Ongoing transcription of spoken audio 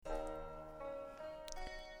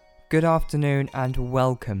Good afternoon and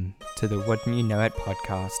welcome to the Wouldn't You Know It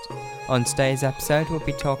podcast. On today's episode, we'll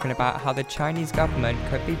be talking about how the Chinese government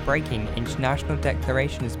could be breaking international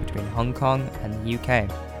declarations between Hong Kong and the UK.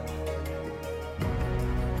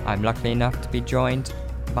 I'm lucky enough to be joined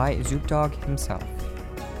by Zoopdog himself.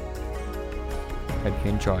 Hope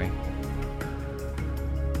you enjoy.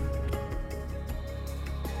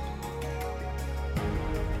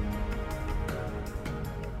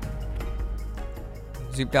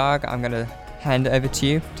 Zoopdog, I'm going to hand it over to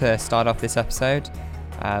you to start off this episode.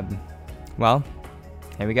 Here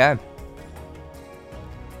we go.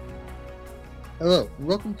 Hello, and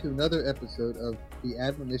welcome to another episode of The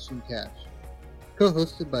Admonition Cache,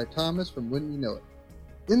 co-hosted by Thomas from Wouldn't You Know It.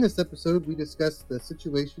 In this episode, we discuss the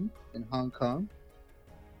situation in Hong Kong.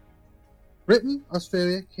 Britain,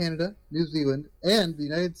 Australia, Canada, New Zealand, and the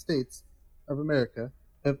United States of America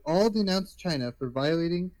have all denounced China for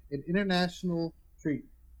violating an international treaty.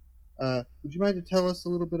 Would you mind to tell us a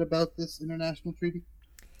little bit about this international treaty?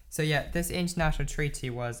 So this international treaty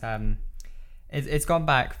was it's gone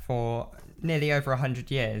back for nearly over 100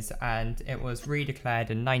 years, and it was redeclared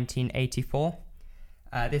in 1984.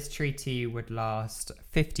 This treaty would last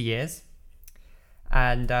 50 years,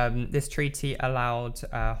 and this treaty allowed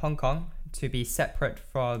Hong Kong to be separate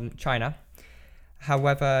from China.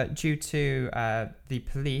 However, due to the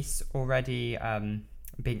police already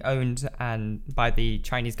being owned by the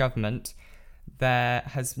Chinese government, there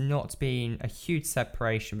has not been a huge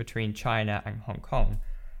separation between China and Hong Kong.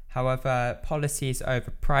 However, policies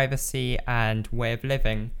over privacy and way of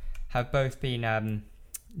living have both been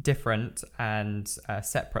different and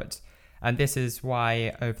separate. And this is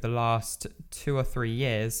why over the last 2 or 3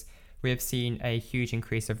 years, we have seen a huge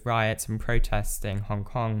increase of riots and protests in Hong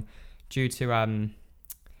Kong due to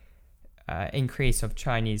increase of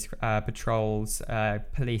Chinese patrols,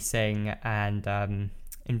 policing, and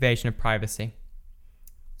invasion of privacy.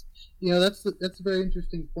 You know, that's a very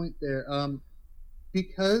interesting point there.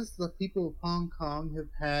 Because the people of Hong Kong have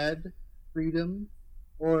had freedom,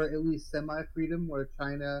 or at least semi-freedom, where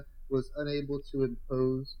China was unable to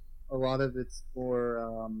impose a lot of its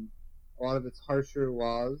harsher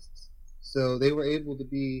laws, so they were able to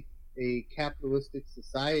be a capitalistic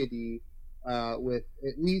society with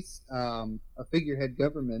at least a figurehead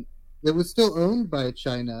government that was still owned by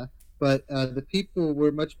China, but the people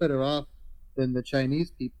were much better off than the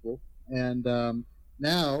Chinese people. And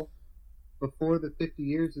now, before the 50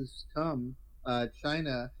 years has come,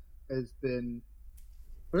 China has been,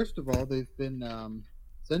 first of all, they've been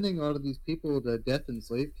sending a lot of these people to death and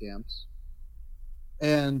slave camps.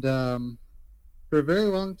 And for a very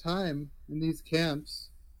long time in these camps,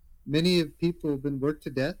 many of people have been worked to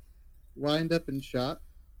death, lined up and shot,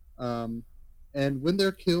 and when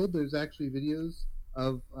they're killed, there's actually videos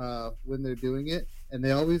of when they're doing it, and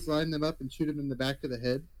they always line them up and shoot them in the back of the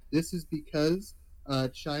head. This is because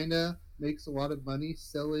China makes a lot of money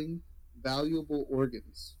selling valuable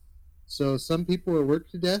organs. So some people are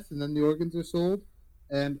worked to death and then the organs are sold,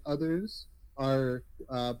 and others are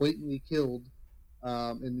blatantly killed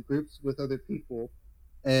in groups with other people,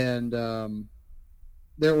 and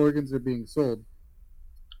their organs are being sold.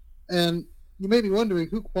 And you may be wondering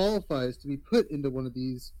who qualifies to be put into one of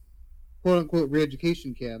these quote-unquote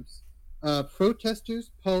re-education camps.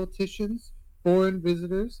 Protesters, politicians, foreign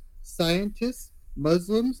visitors, scientists,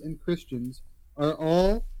 Muslims, and Christians are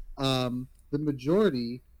all the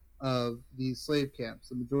majority of these slave camps,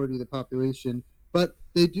 the majority of the population. But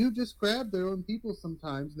they do just grab their own people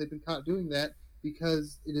sometimes, and they've been caught doing that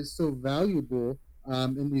because it is so valuable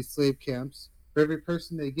in these slave camps. For every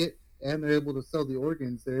person they get, and they're able to sell the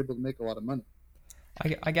organs, they're able to make a lot of money.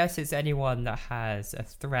 I guess it's anyone that has a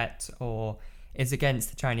threat or is against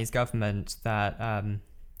the Chinese government that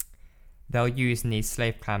they'll use in these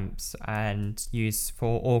slave camps and use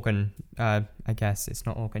for organ, I guess it's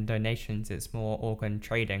not organ donations, it's more organ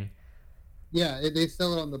trading. Yeah, they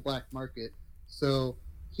sell it on the black market. So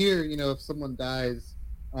here, if someone dies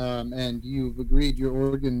and you've agreed your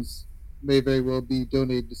organs may very well be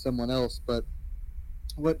donated to someone else, but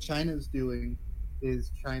what China's doing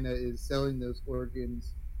is China is selling those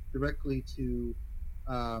organs directly to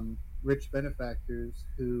rich benefactors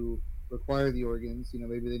who require the organs.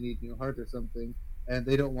 Maybe they need a new heart or something, and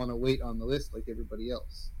they don't want to wait on the list like everybody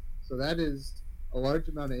else. So that is a large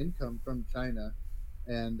amount of income from China,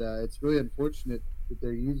 and it's really unfortunate that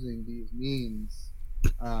they're using these means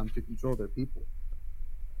to control their people.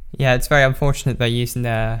 Yeah, it's very unfortunate they're using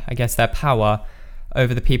their power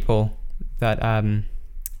over the people that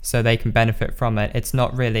so they can benefit from it. It's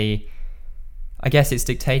not really, I guess it's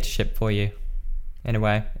dictatorship for you, in a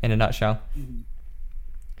way, in a nutshell. Mm-hmm.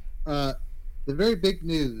 The very big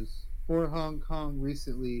news for Hong Kong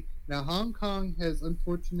recently. Now, Hong Kong has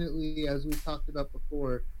unfortunately, as we talked about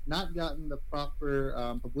before, not gotten the proper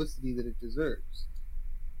publicity that it deserves.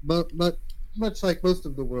 But much like most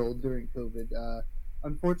of the world during COVID,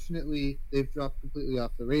 unfortunately, they've dropped completely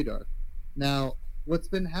off the radar. Now, what's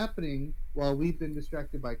been happening while we've been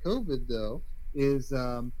distracted by COVID, though, is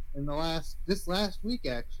in this last week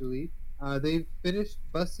actually, they've finished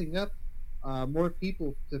busing up more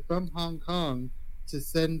people from Hong Kong to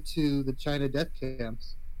send to the China death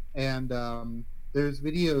camps, and there's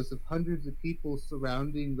videos of hundreds of people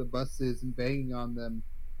surrounding the buses and banging on them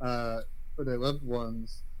for their loved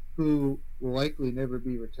ones who will likely never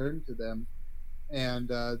be returned to them, and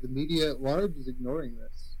the media at large is ignoring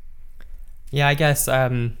this. Yeah, I guess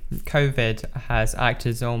COVID has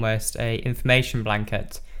acted as almost a information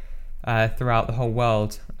blanket throughout the whole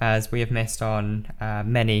world, as we have missed on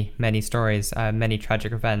many stories, many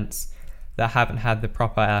tragic events that haven't had the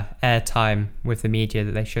proper airtime with the media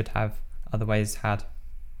that they should have otherwise had.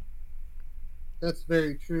 That's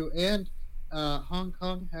very true, and Hong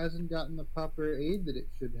Kong hasn't gotten the proper aid that it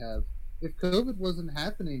should have. If COVID wasn't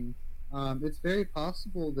happening, it's very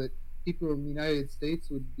possible that people in the United States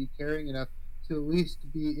would be caring enough to at least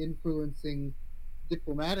be influencing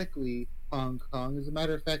diplomatically Hong Kong. As a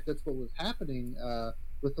matter of fact, that's what was happening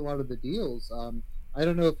with a lot of the deals. I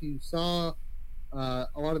don't know if you saw a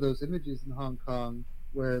lot of those images in Hong Kong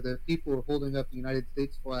where the people were holding up the United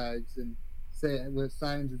States flags and with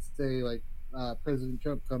signs that say like President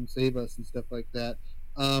Trump, come save us and stuff like that.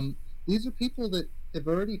 These are people that have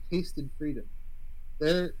already tasted freedom.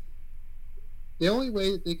 The only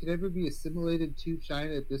way that they could ever be assimilated to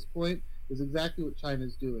China at this point is exactly what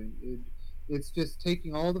China's doing. It's just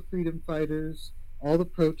taking all the freedom fighters, all the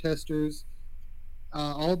protesters,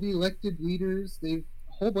 all the elected leaders. A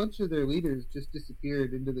whole bunch of their leaders just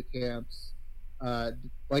disappeared into the camps,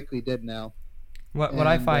 likely dead now. What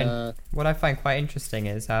I find quite interesting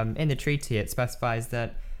is in the treaty it specifies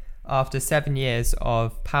that after 7 years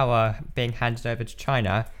of power being handed over to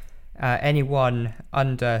China, anyone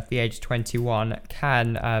under the age of 21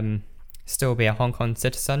 can still be a Hong Kong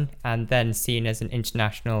citizen and then seen as an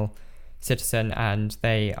international citizen, and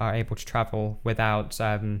they are able to travel without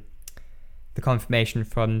the confirmation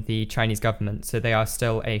from the Chinese government. So they are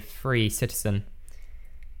still a free citizen.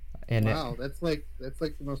 Wow, that's like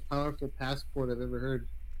the most powerful passport I've ever heard.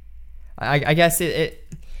 I guess it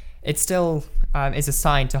still is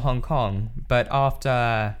assigned to Hong Kong, but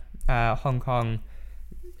after Hong Kong,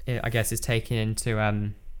 I guess, is taken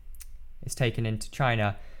into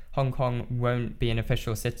China, Hong Kong won't be an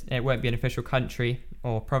official country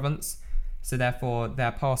or province, so therefore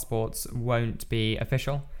their passports won't be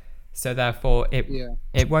official. So therefore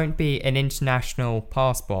it won't be an international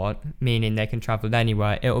passport, meaning they can travel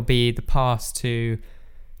anywhere. It will be the pass to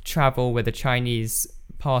travel with a Chinese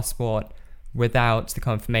passport without the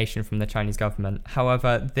confirmation from the Chinese government.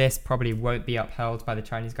 However, this probably won't be upheld by the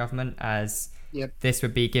Chinese government, as this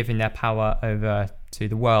would be giving their power over to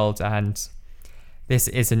the world, and this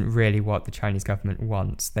isn't really what the Chinese government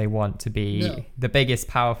wants. They want to be the biggest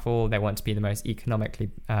powerful, they want to be the most economically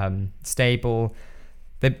stable.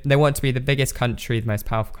 They want to be the biggest country, the most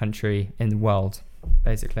powerful country in the world,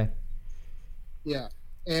 basically. Yeah,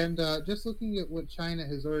 and just looking at what China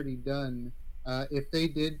has already done, if they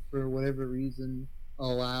did, for whatever reason,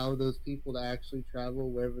 allow those people to actually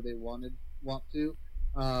travel wherever they want to,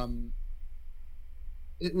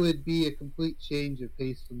 it would be a complete change of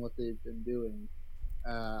pace from what they've been doing.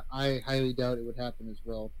 I highly doubt it would happen as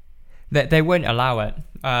well. They wouldn't allow it.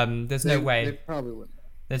 There's no way. They probably wouldn't.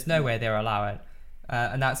 There's no way they'll allow it.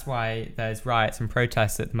 And that's why there's riots and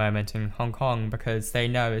protests at the moment in Hong Kong, because they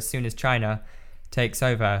know as soon as China takes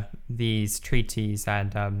over, these treaties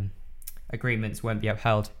and agreements won't be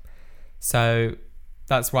upheld. So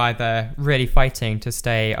that's why they're really fighting to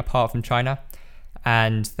stay apart from China,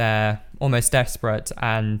 and they're almost desperate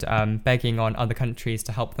and begging on other countries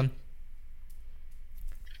to help them.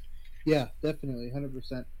 Yeah, definitely,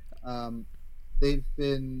 100%. They've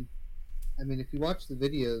been, I mean, if you watch the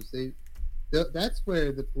videos, that's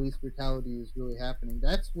where the police brutality is really happening.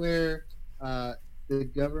 That's where the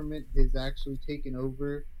government has actually taken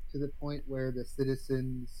over to the point where the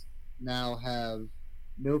citizens now have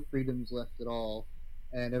no freedoms left at all,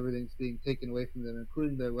 and everything's being taken away from them,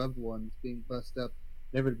 including their loved ones being bussed up,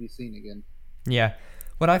 never to be seen again. Yeah.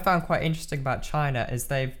 What I found quite interesting about China is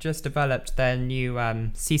they've just developed their new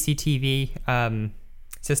CCTV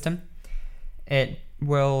system. It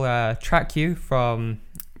will track you from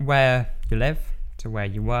where you live to where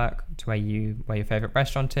you work to where your favorite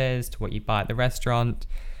restaurant is, to what you buy at the restaurant,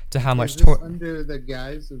 to how much under the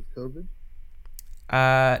guise of COVID.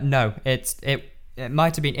 No, it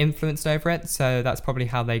might have been influenced over it, so that's probably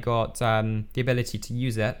how they got the ability to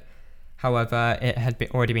use it. However, it had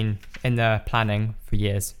already been in the planning for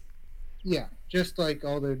years. Yeah, just like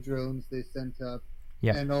all their drones they sent up,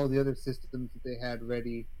 Yeah. and all the other systems that they had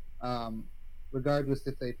ready. Regardless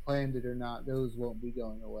if they planned it or not, those won't be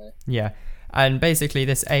going away. Yeah, and basically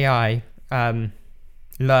this AI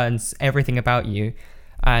learns everything about you,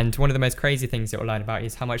 and one of the most crazy things it will learn about you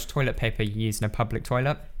is how much toilet paper you use in a public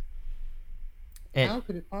toilet. How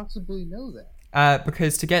could it possibly know that?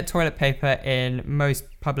 Because to get toilet paper in most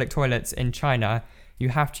public toilets in China, you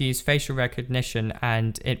have to use facial recognition,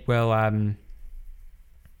 and it will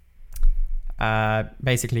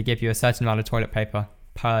basically give you a certain amount of toilet paper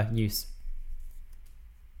per use.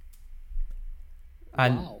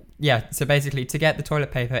 And wow. yeah, so basically to get the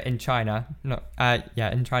toilet paper in China,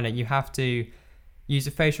 in China, you have to use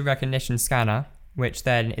a facial recognition scanner, which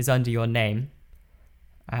then is under your name,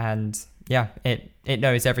 and yeah, it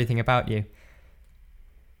knows everything about you.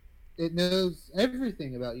 It knows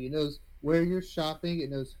everything about you. It knows where you're shopping. It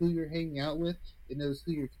knows who you're hanging out with. It knows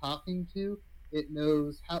who you're talking to. It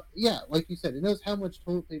knows how. Yeah, like you said, it knows how much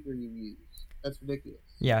toilet paper you use. That's ridiculous.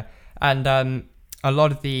 Yeah, and a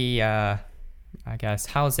lot of the I guess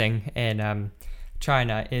housing in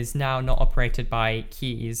China is now not operated by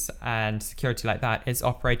keys and security like that. It's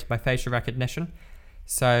operated by facial recognition.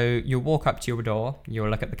 So you'll walk up to your door, you'll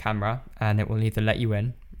look at the camera, and it will either let you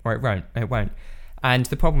in or it won't. It won't. And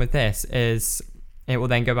the problem with this is it will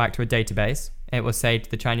then go back to a database. It will say to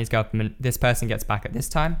the Chinese government, this person gets back at this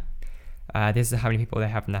time. This is how many people they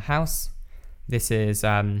have in the house. This is,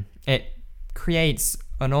 it creates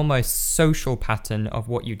an almost social pattern of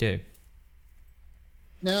what you do.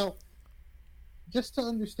 Now, just to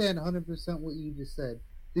understand 100% what you just said,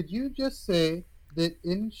 did you just say that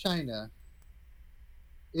in China,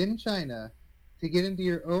 to get into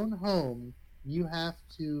your own home, you have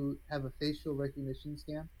to have a facial recognition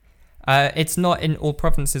scan? It's not in all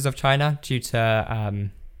provinces of China due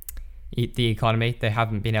to the economy. They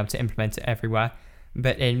haven't been able to implement it everywhere.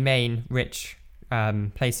 But in main rich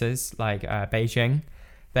places like Beijing,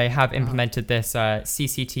 they have implemented this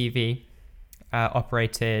CCTV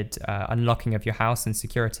operated unlocking of your house and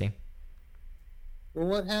security. Well,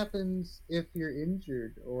 what happens if you're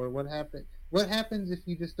injured, or what happens if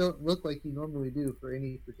you just don't look like you normally do for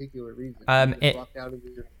any particular reason? You just walk out of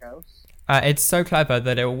your house? It's so clever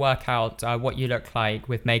that it will work out what you look like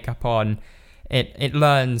with makeup on. It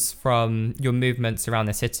learns from your movements around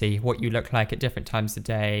the city, what you look like at different times of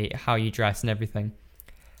day, how you dress and everything.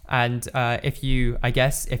 And if you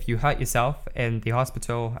hurt yourself in the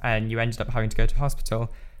hospital and you ended up having to go to hospital,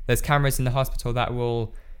 there's cameras in the hospital that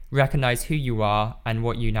will recognize who you are and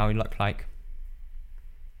what you now look like.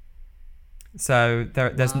 So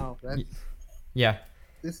there's yeah.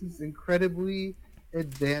 This is incredibly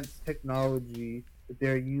advanced technology that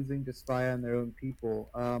they're using to spy on their own people.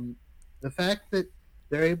 The fact that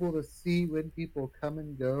they're able to see when people come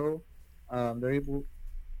and go, they're able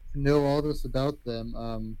to know all this about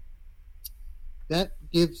them. That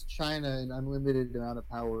gives China an unlimited amount of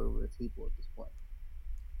power over its people at this point.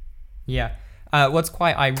 Yeah. What's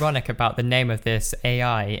quite ironic about the name of this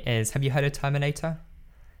AI is, have you heard of Terminator?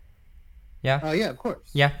 Yeah. Yeah, of course.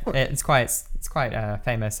 Yeah, of course. It's quite a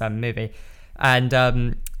famous movie, and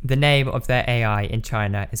the name of their AI in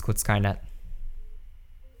China is called Skynet.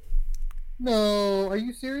 No, are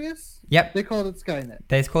you serious? Yep. They called it Skynet.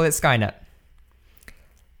 They call it Skynet.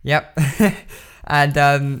 Yep.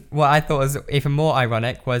 And what I thought was even more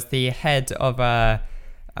ironic was the head of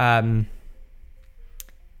I'm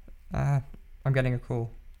getting a call.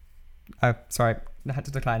 Oh, sorry, I had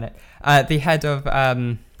to decline it. The head of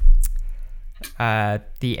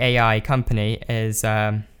the AI company is,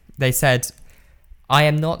 they said, I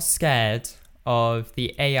am not scared of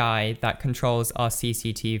the AI that controls our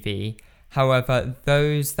CCTV. However,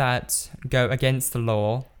 those that go against the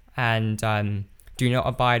law and do not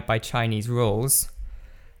abide by Chinese rules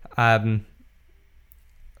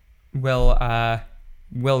will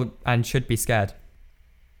and should be scared.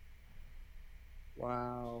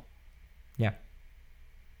 Wow. Yeah.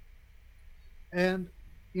 And,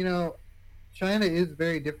 China is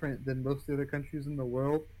very different than most other countries in the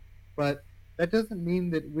world, but that doesn't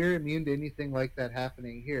mean that we're immune to anything like that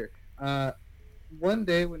happening here. One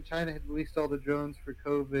day when China had released all the drones for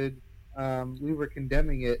COVID, we were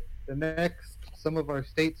condemning it. The next, some of our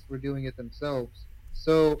states were doing it themselves.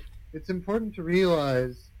 So it's important to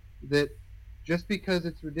realize that just because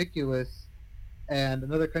it's ridiculous and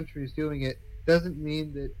another country is doing it doesn't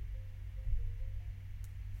mean that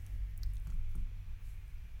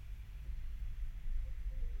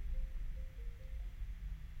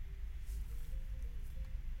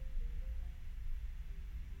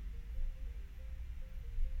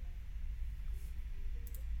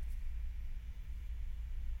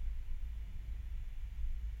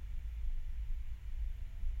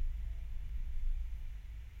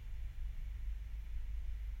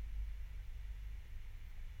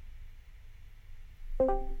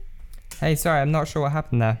Hey, sorry, I'm not sure what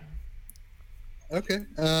happened there. Okay.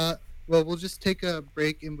 Well, we'll just take a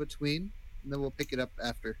break in between, and then we'll pick it up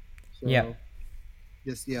after. Yeah,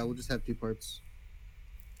 So, yeah, we'll just have two parts.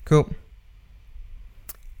 cool.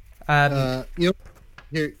 You know, here,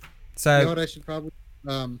 you know So what I should probably,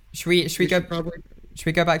 should we we go should probably,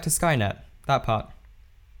 back to Skynet? That part.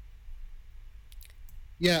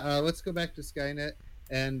 yeah, let's go back to Skynet,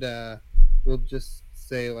 and we'll just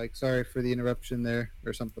say like sorry for the interruption there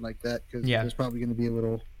or something like that, because Yeah. there's probably going to be a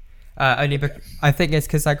little. I think it's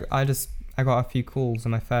because I got a few calls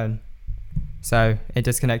on my phone, so it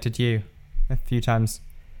disconnected you a few times.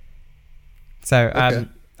 So Okay.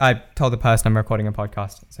 I told the person I'm recording a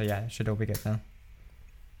podcast, so yeah, it should all be good now.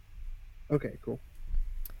 Okay, cool.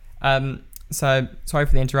 So sorry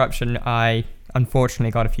for the interruption. I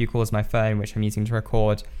unfortunately got a few calls on my phone, which I'm using to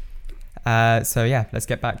record. So yeah, let's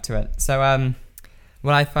get back to it. So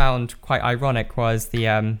what I found quite ironic was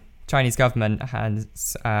the Chinese government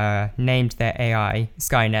has named their AI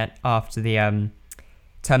Skynet after the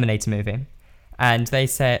Terminator movie, and they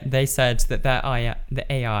said that the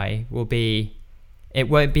AI will be. It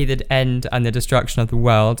won't be the end and the destruction of the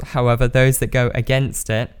world. However, those that go against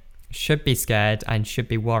it should be scared and should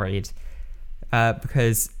be worried.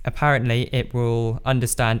 Because apparently it will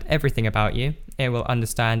understand everything about you. It will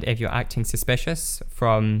understand if you're acting suspicious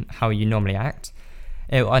from how you normally act.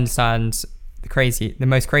 It will understand the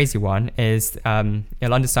most crazy one is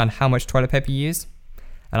it'll understand how much toilet paper you use.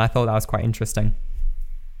 And I thought that was quite interesting.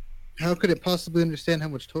 How could it possibly understand how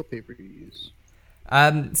much toilet paper you use?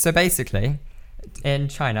 So basically, in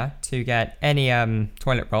China, to get any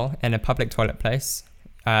toilet roll in a public toilet place,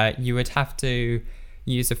 you would have to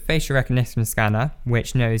use a facial recognition scanner,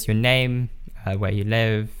 which knows your name, where you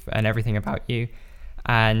live, and everything about you.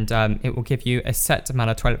 And it will give you a set amount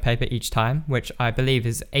of toilet paper each time, which I believe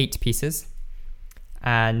is 8 pieces.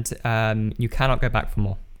 And you cannot go back for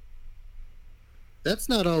more. That's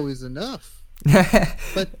not always enough.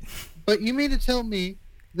 But you mean to tell me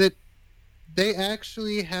that they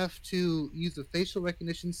actually have to use a facial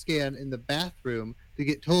recognition scan in the bathroom to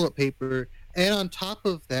get toilet paper, and on top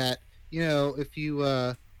of that, if you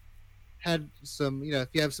had some, if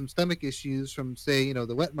you have some stomach issues from, say,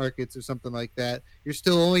 the wet markets or something like that, you're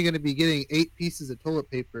still only going to be getting 8 pieces of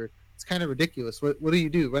toilet paper. It's kind of ridiculous. What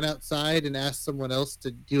do? Run outside and ask someone else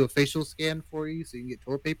to do a facial scan for you so you can get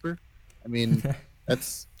toilet paper? I mean,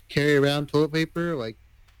 that's carry around toilet paper. Like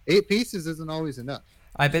 8 pieces isn't always enough.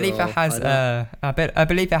 I believe it has I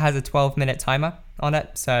believe it has a 12-minute timer on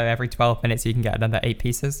it, so every 12 minutes you can get another 8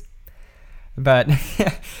 pieces. But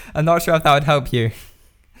I'm not sure if that would help you.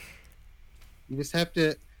 You just have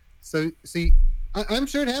to. So see, I'm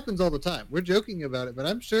sure it happens all the time. We're joking about it, but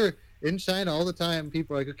I'm sure in China all the time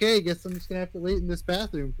people are like, okay, I guess I'm just gonna have to wait in this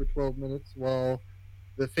bathroom for 12 minutes while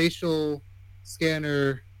the facial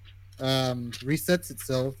scanner resets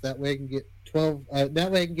itself. That way I can get 12.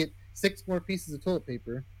 That way I can get 6 more pieces of toilet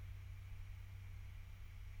paper.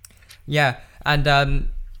 Yeah, and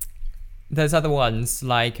there's other ones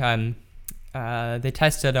like they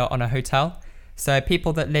tested it on a hotel. So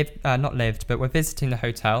people that were visiting the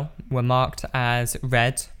hotel were marked as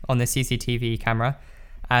red on the CCTV camera,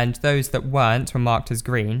 and those that weren't were marked as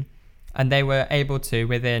green. And they were able to,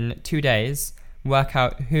 within 2 days, work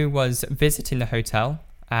out who was visiting the hotel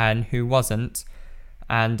and who wasn't.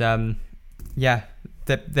 And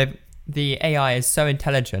the AI is so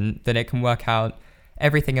intelligent that it can work out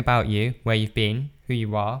everything about you, where you've been, who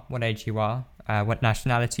you are, what age you are, what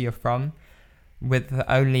nationality you're from, with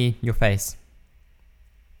only your face.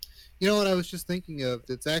 You know what I was just thinking of?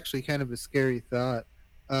 That's actually kind of a scary thought.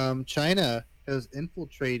 China has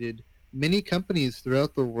infiltrated many companies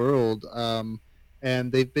throughout the world,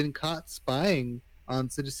 and they've been caught spying on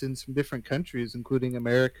citizens from different countries, including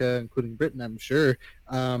America, including Britain, I'm sure.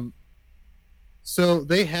 So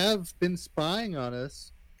they have been spying on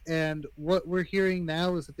us, and what we're hearing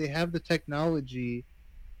now is that they have the technology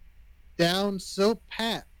down so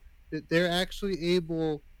pat that they're actually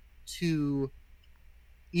able to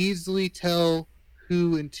easily tell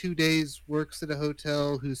who in 2 days works at a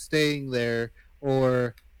hotel, who's staying there,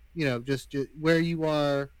 or just where you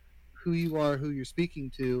are, who you're speaking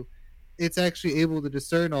to. It's actually able to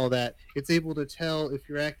discern all that. It's able to tell if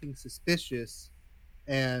you're acting suspicious,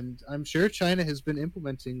 and I'm sure China has been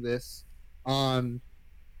implementing this on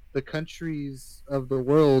the countries of the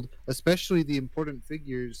world, especially the important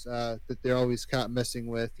figures that they're always caught messing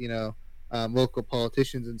with, local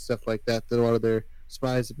politicians and stuff like that, that a lot of their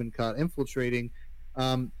spies have been caught infiltrating.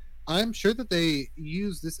 I'm sure that they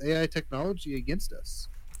use this AI technology against us.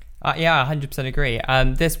 Yeah, 100% agree.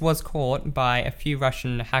 This was caught by a few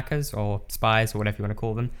Russian hackers or spies or whatever you want to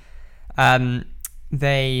call them. Um,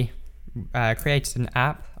 they created an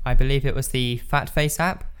app. I believe it was the Fat Face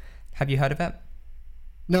app. Have you heard of it?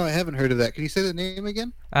 No, I haven't heard of that. Can you say the name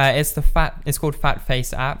again? It's called Fat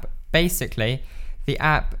Face app. Basically, the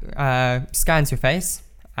app scans your face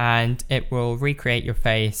and it will recreate your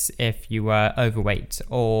face if you were overweight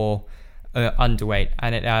or underweight,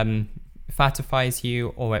 and it fatifies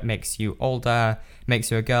you, or it makes you older, makes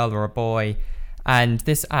you a girl or a boy. And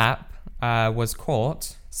this app was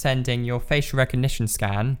caught sending your facial recognition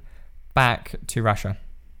scan back to Russia.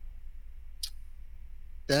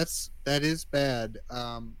 That is bad.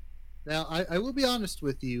 Now, I will be honest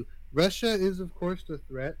with you. Russia is, of course, a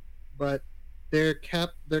threat, but their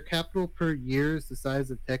capital per year is the size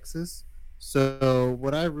of Texas. So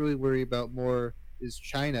what I really worry about more is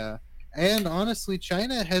China. And honestly,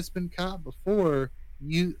 China has been caught before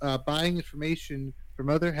buying information from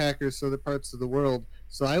other hackers to other parts of the world.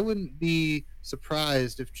 So I wouldn't be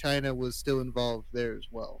surprised if China was still involved there as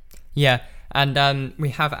well. Yeah, and we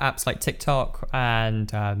have apps like TikTok and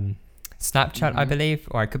Snapchat, I believe,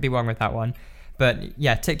 or I could be wrong with that one. But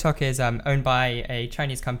yeah, TikTok is owned by a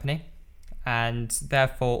Chinese company, and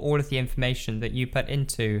therefore all of the information that you put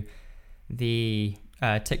into the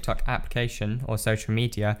TikTok application or social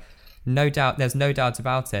media, there's no doubt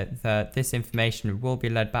about it that this information will be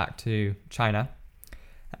led back to China,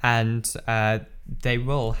 and they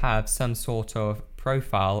will have some sort of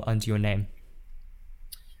profile under your name.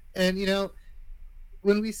 And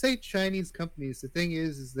when we say Chinese companies, the thing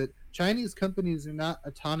is that Chinese companies are not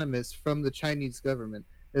autonomous from the Chinese government.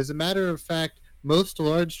 As a matter of fact, most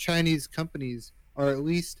large Chinese companies are at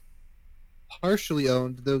least partially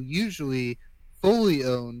owned, though usually fully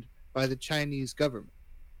owned by the Chinese government.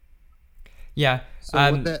 Yeah.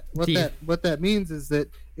 So what that means is that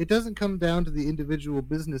it doesn't come down to the individual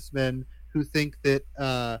businessmen who think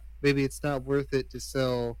that maybe it's not worth it to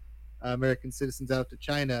sell American citizens out to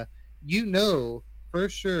China. For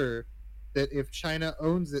sure that if China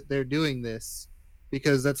owns it, they're doing this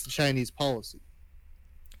because that's the Chinese policy.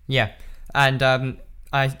 Yeah, and I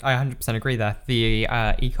 100% agree there. The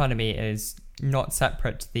economy is not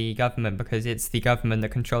separate to the government because it's the government that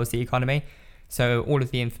controls the economy. So all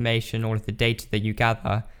of the information, all of the data that you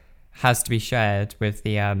gather has to be shared with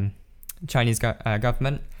the Chinese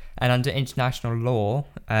government. And under international law,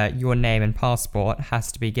 your name and passport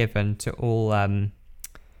has to be given to all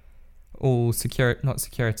not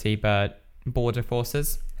security, but border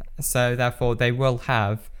forces. So therefore, they will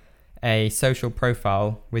have a social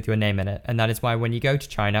profile with your name in it. And that is why when you go to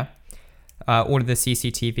China, all of the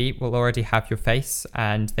CCTV will already have your face,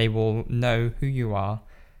 and they will know who you are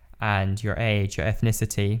and your age, your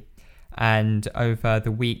ethnicity. And over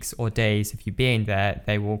the weeks or days of you being there,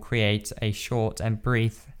 they will create a short and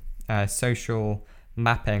brief social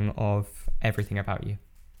mapping of everything about you.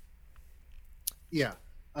 Yeah.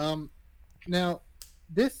 Now,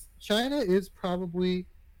 China is probably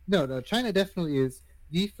China definitely is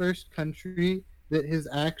the first country that has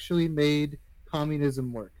actually made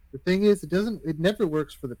communism work. The thing is, it never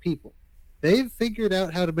works for the people. They've figured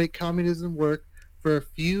out how to make communism work for a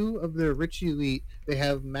few of their rich elite. They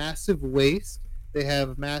have massive waste, they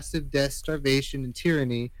have massive death, starvation, and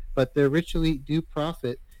tyranny, but their rich elite do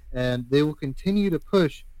profit, and they will continue to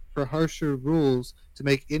push for harsher rules to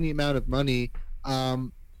make any amount of money.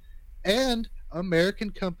 And American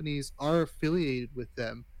companies are affiliated with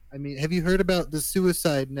them. I mean, have you heard about the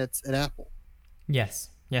suicide nets at Apple? Yes,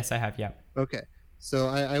 I have. Yeah. Okay, so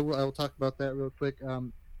I will talk about that real quick.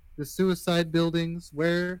 The suicide buildings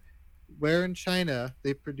where in China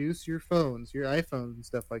they produce your phones, your iPhones and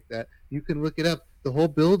stuff like that. You can look it up. The whole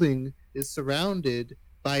building is surrounded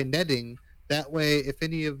by netting. That way, if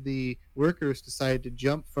any of the workers decide to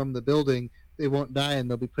jump from the building, they won't die and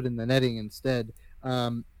they'll be put in the netting instead.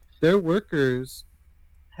 Their workers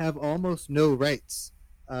have almost no rights.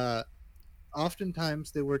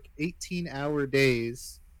 Oftentimes, they work 18-hour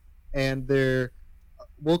days, and they're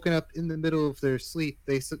woken up in the middle of their sleep.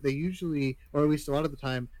 They usually, or at least a lot of the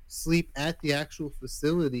time, sleep at the actual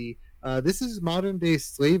facility. This is modern-day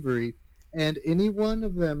slavery, and any one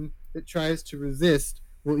of them that tries to resist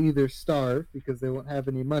will either starve because they won't have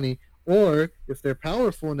any money, or if they're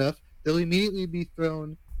powerful enough, they'll immediately be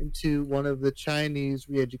thrown into one of the Chinese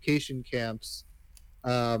re-education camps,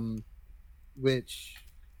 which,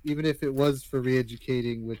 even if it was for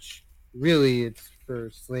re-educating, which really it's for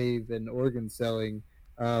slave and organ selling,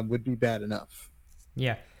 would be bad enough.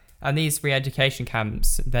 Yeah, and these re-education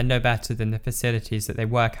camps, they're no better than the facilities that they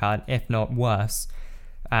work at, if not worse,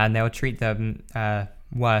 and they'll treat them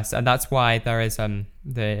worse, and that's why there is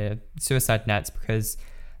the suicide nets, because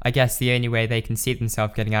I guess the only way they can see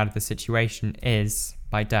themselves getting out of the situation is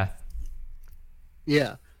by death.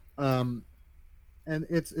 Yeah, um, and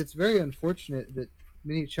it's very unfortunate that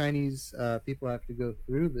many Chinese people have to go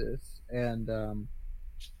through this, and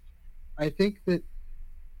I think that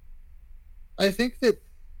I think that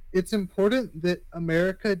it's important that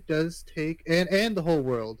America does take, and the whole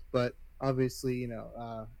world, but obviously,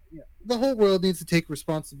 the whole world needs to take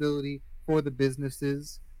responsibility for the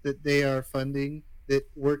businesses that they are funding that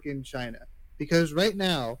work in China. Because right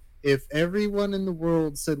now, if everyone in the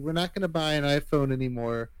world said we're not going to buy an iPhone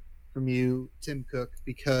anymore from you, Tim Cook,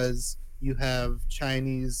 because you have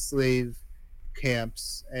Chinese slave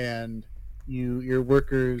camps and your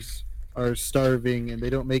workers are starving and they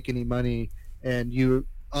don't make any money, and you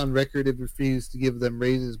on record have refused to give them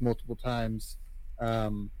raises multiple times.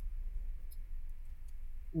 Um,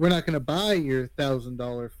 we're not going to buy your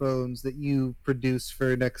 $1,000 phones that you produce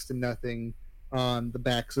for next to nothing on the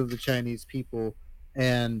backs of the Chinese people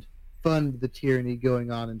and fund the tyranny going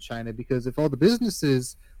on in China. Because if all the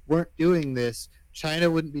businesses weren't doing this, China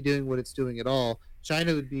wouldn't be doing what it's doing at all.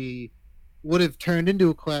 China would have turned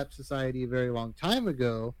into a collapsed society a very long time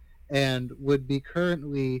ago and would be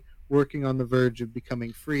currently working on the verge of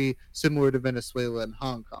becoming free, similar to Venezuela and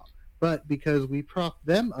Hong Kong. But because we prop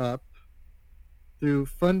them up through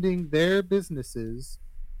funding their businesses,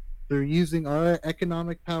 through using our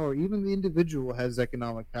economic power, even the individual has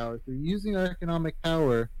economic power, through using our economic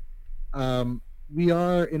power, we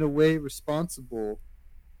are in a way responsible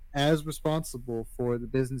for the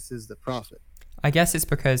businesses that profit. I guess it's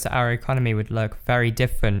because our economy would look very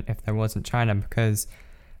different if there wasn't China, because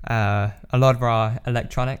a lot of our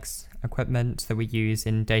electronics equipment that we use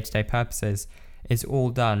in day-to-day purposes is all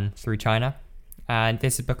done through China. And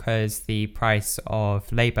this is because the price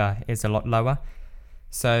of labor is a lot lower.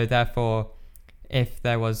 So therefore, if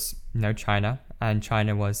there was no China, and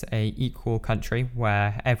China was a equal country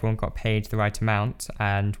where everyone got paid the right amount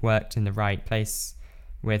and worked in the right place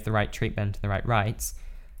with the right treatment, the right rights,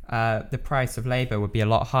 the price of labor would be a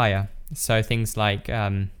lot higher. So things like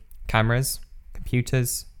cameras,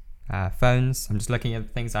 computers, phones. I'm just looking at the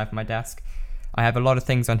things I have on my desk. I have a lot of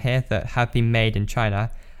things on here that have been made in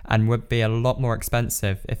China and would be a lot more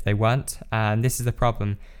expensive if they weren't. And this is the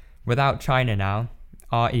problem. Without China now,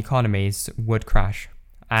 our economies would crash.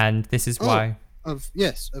 And this is why...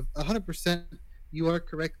 Yes, 100%. You are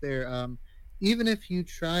correct there. Even if you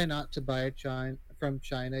try not to buy from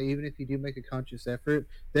China, even if you do make a conscious effort,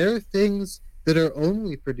 there are things that are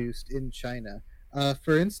only produced in China.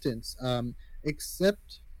 For instance,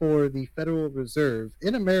 except for the Federal Reserve,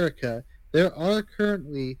 in America, there are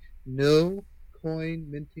currently no coin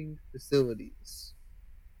minting facilities.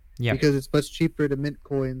 Yeah. Because it's much cheaper to mint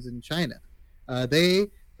coins in China.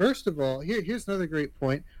 First of all, here's another great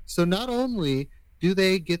point. So not only do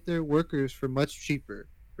they get their workers for much cheaper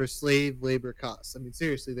for slave labor costs. I mean,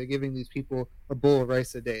 seriously, they're giving these people a bowl of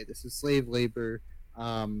rice a day. This is slave labor.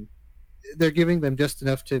 They're giving them just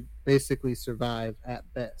enough to basically survive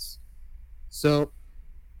at best. So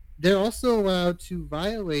they're also allowed to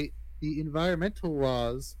violate the environmental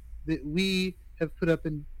laws that we have put up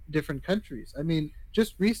in different countries. I mean,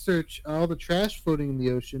 just research all the trash floating in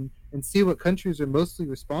the ocean and see what countries are mostly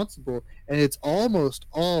responsible, and it's almost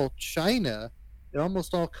all China. It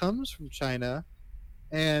almost all comes from China,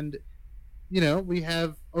 and we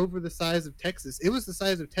have over the size of Texas. It was the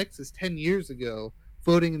size of Texas 10 years ago,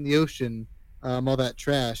 floating in the ocean, all that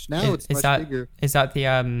trash. Now it's much bigger. Is that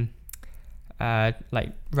the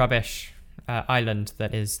like rubbish island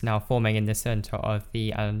that is now forming in the center of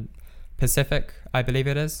the Pacific, I believe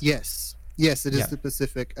it is? Yes, it is the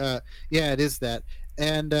Pacific. It is that.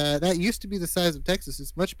 And that used to be the size of Texas.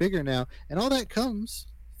 It's much bigger now. And all that comes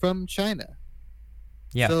from China.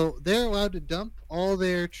 Yeah. So they're allowed to dump all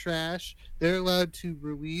their trash. They're allowed to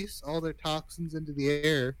release all their toxins into the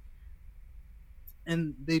air.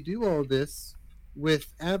 And they do all this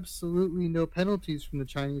with absolutely no penalties from the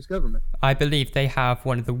Chinese government. I believe they have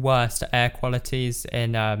one of the worst air qualities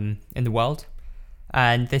in the world.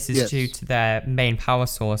 And this is due to their main power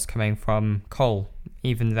source coming from coal,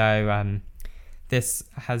 even though this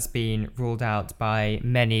has been ruled out by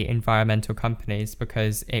many environmental companies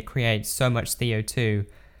because it creates so much CO2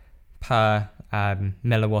 per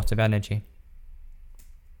milliwatt of energy.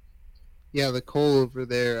 Yeah, the coal over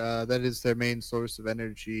there, that is their main source of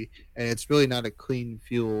energy, and it's really not a clean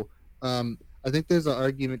fuel. I think there's an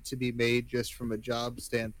argument to be made just from a job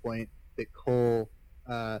standpoint that coal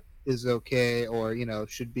is okay or,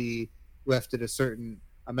 should be left at a certain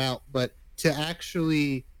amount. But to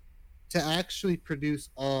actually to actually produce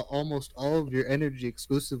almost all of your energy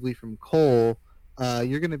exclusively from coal,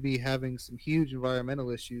 you're going to be having some huge environmental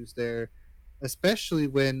issues there, especially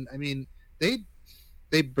when, I mean, they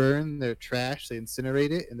they burn their trash, they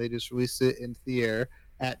incinerate it, and they just release it into the air.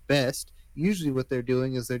 At best, usually what they're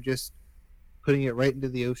doing is they're just putting it right into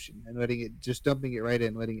the ocean and letting it, just dumping it right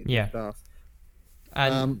in, letting it Yeah. drift off.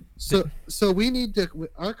 And So we need to,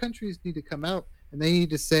 our countries need to come out and they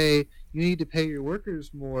need to say, you need to pay your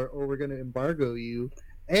workers more, or we're going to embargo you,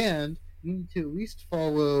 and you need to at least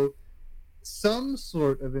follow some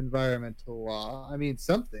sort of environmental law. I mean,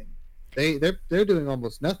 something. They're doing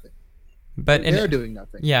almost nothing. but They're doing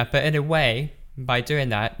nothing. yeah, but in a way, by doing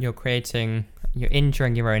that, you're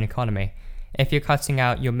injuring your own economy. If you're cutting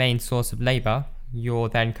out your main source of labor, you're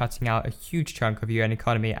then cutting out a huge chunk of your own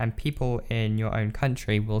economy, and people in your own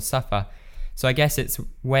country will suffer. So I guess it's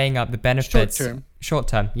weighing up the benefits. Short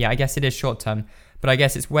term. Yeah, I guess it is short term. But I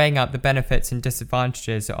guess it's weighing up the benefits and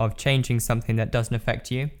disadvantages of changing something that doesn't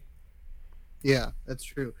affect you. Yeah, that's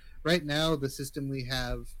true. Right now, the system we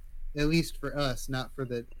have, at least for us, not for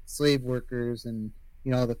the slave workers and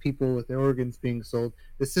the people with their organs being sold,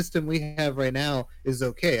 the system we have right now is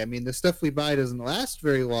okay. I mean, the stuff we buy doesn't last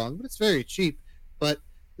very long, but it's very cheap. But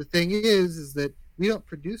the thing is that we don't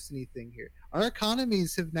produce anything here. Our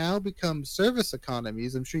economies have now become service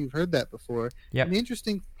economies. I'm sure you've heard that before. Yep. And the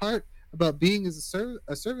interesting part about being as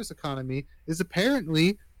a service economy is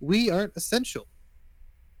apparently we aren't essential.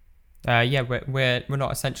 Yeah, we're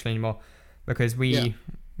not essential anymore because we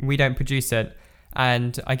don't produce it.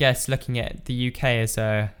 And I guess looking at the UK as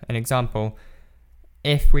an example,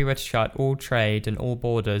 if we were to shut all trade and all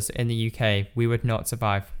borders in the UK, we would not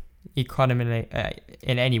survive economically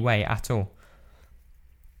in any way at all.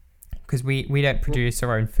 Because we don't produce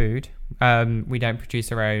our own food, we don't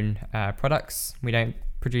produce our own products, we don't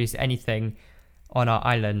produce anything on our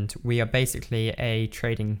island. We are basically a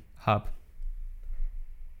trading hub.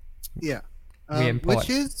 Yeah. We import.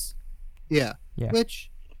 Which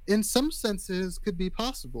in some senses could be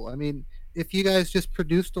possible. I mean, if you guys just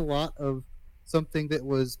produced a lot of something that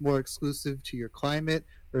was more exclusive to your climate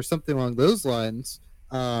or something along those lines,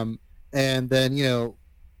 and then,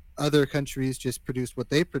 other countries just produce what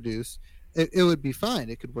they produce, it would be fine.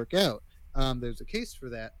 It could work out. There's a case for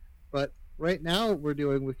that. But right now, what we're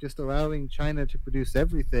doing with just allowing China to produce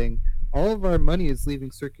everything, all of our money is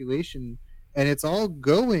leaving circulation, and it's all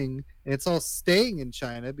going and it's all staying in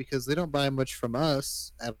China because they don't buy much from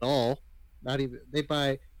us at all. Not even, they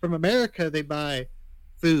buy from America, they buy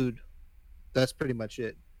food. That's pretty much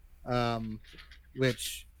it.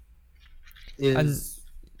 Which is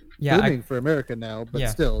booming for America now, but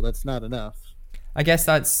still, that's not enough. I guess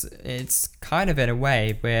it's kind of in a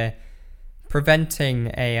way we're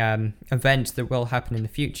preventing a event that will happen in the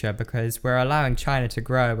future because we're allowing China to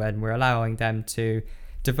grow and we're allowing them to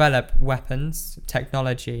develop weapons,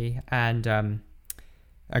 technology, and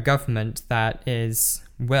a government that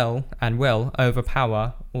will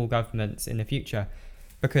overpower all governments in the future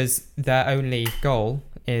because their only goal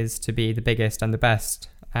is to be the biggest and the best.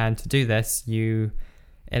 And to do this, you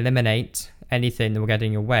eliminate anything that will get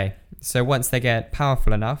in your way. So once they get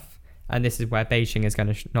powerful enough, and this is where Beijing is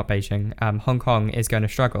going to, Hong Kong is going to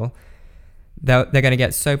struggle, they're going to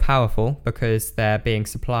get so powerful because they're being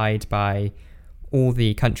supplied by all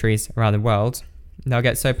the countries around the world. They'll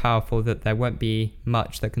get so powerful that there won't be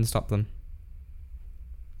much that can stop them.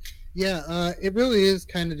 Yeah, it really is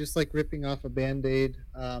kind of just like ripping off a Band-Aid.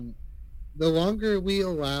 The longer we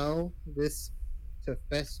allow this to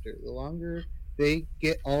fester, the longer they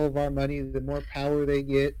get all of our money, the more power they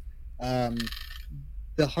get,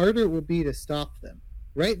 the harder it will be to stop them.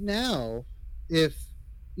 Right now, if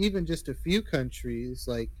even just a few countries,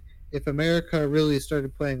 like if America really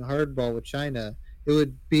started playing hardball with China, it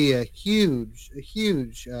would be a huge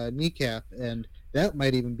kneecap, and that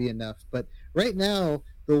might even be enough. But right now,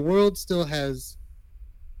 the world still has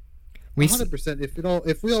 100%.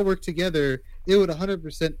 If we all work together, it would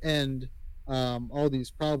 100% end all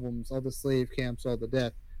these problems, all the slave camps, all the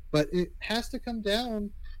death. But it has to come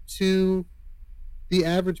down to the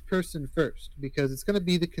average person first, because it's going to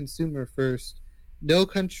be the consumer first. No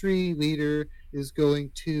country leader is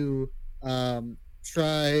going to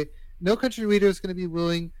no country leader is going to be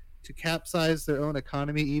willing to capsize their own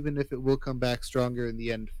economy, even if it will come back stronger in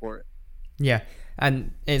the end for it. Yeah,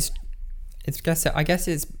 and I guess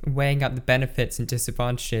it's weighing up the benefits and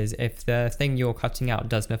disadvantages if the thing you're cutting out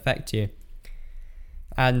doesn't affect you.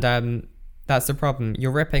 And that's the problem.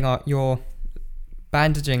 You're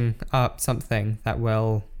bandaging up something that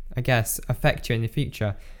will, I guess, affect you in the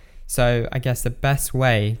future. So I guess the best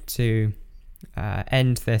way to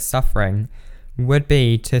end this suffering would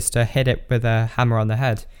be just to hit it with a hammer on the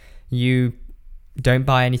head. You don't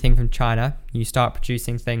buy anything from China. You start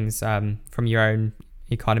producing things from your own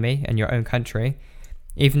economy and your own country.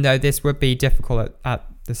 Even though this would be difficult at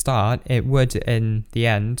the start, it would in the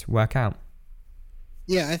end work out.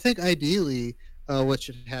 Yeah, I think ideally what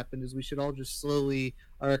should happen is we should all just slowly,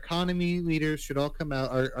 our economy leaders should all come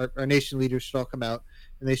out, our nation leaders should all come out,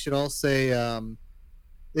 and they should all say,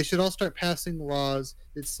 they should all start passing laws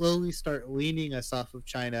that slowly start leaning us off of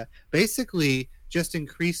China. Basically, just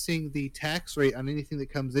increasing the tax rate on anything that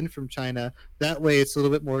comes in from China. That way, it's a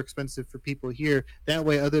little bit more expensive for people here. That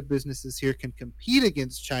way, other businesses here can compete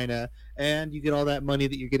against China, and you get all that money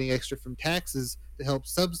that you're getting extra from taxes to help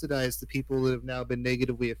subsidize the people that have now been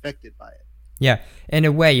negatively affected by it. Yeah, in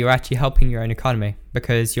a way, you're actually helping your own economy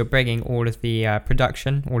because you're bringing all of the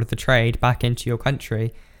production, all of the trade back into your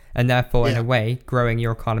country, and therefore, in a way, growing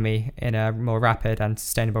your economy in a more rapid and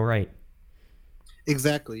sustainable rate.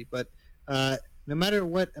 Exactly, but no matter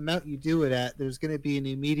what amount you do it at, there's going to be an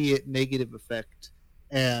immediate negative effect,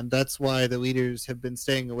 and that's why the leaders have been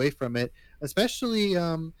staying away from it. Especially,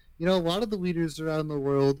 a lot of the leaders around the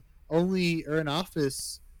world only are in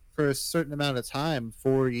office for a certain amount of time,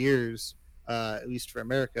 4 years, at least for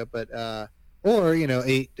America, but or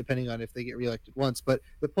 8, depending on if they get reelected once. But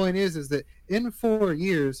the point is that in 4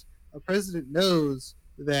 years, a president knows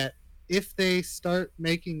that if they start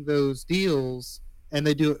making those deals and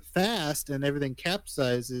they do it fast and everything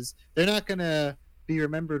capsizes, they're not going to be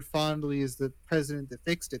remembered fondly as the president that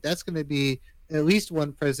fixed it. That's going to be at least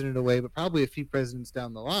one president away, but probably a few presidents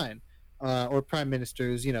down the line, or prime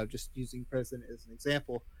ministers, just using president as an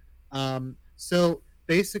example. So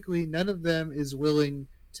basically, none of them is willing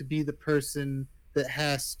to be the person that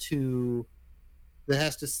has to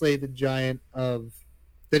slay the giant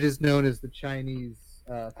that is known as the Chinese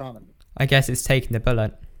economy. I guess it's taking the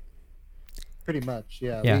bullet. Pretty much,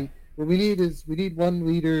 yeah. Yeah. What we need one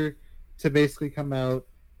leader to basically come out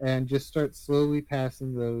and just start slowly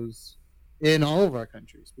passing those in all of our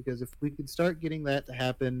countries. Because if we could start getting that to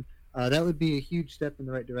happen, that would be a huge step in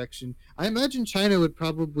the right direction. I imagine China would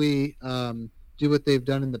probably do what they've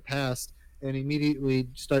done in the past and immediately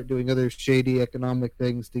start doing other shady economic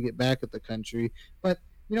things to get back at the country. But,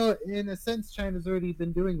 in a sense, China's already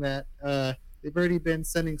been doing that. They've already been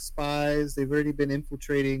sending spies. They've already been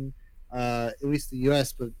infiltrating at least the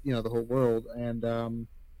U.S., but, the whole world. And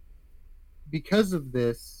because of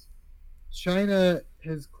this, China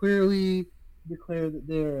has clearly declared that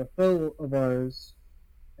they're a foe of ours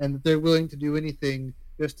and that they're willing to do anything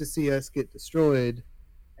just to see us get destroyed.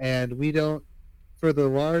 And we don't, for the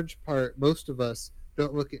large part, most of us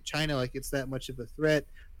don't look at China like it's that much of a threat.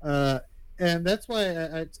 And that's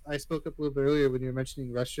why I spoke up a little bit earlier when you were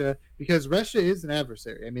mentioning Russia, because Russia is an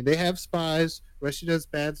adversary. I mean, they have spies. Russia does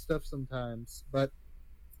bad stuff sometimes. But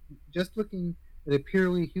just looking at it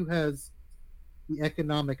purely, who has the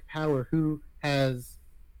economic power, who has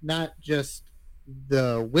not just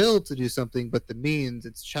the will to do something, but the means,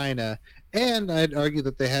 it's China. And I'd argue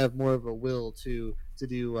that they have more of a will to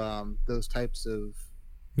do those types of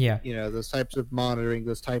those types of monitoring,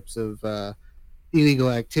 those types of illegal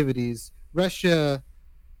activities. Russia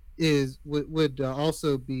would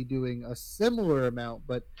also be doing a similar amount,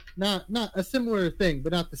 but not a similar thing,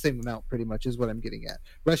 but not the same amount. Pretty much is what I'm getting at.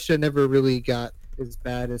 Russia never really got as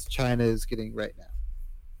bad as China is getting right now.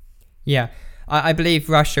 Yeah, I believe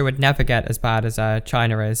Russia would never get as bad as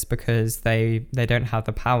China is because they don't have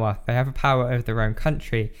the power. They have a power over their own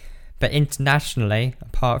country. But internationally,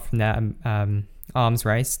 apart from their arms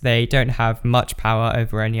race, they don't have much power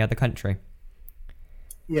over any other country.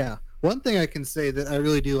 Yeah. One thing I can say that I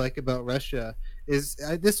really do like about Russia is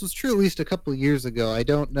this was true at least a couple of years ago. I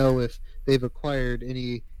don't know if they've acquired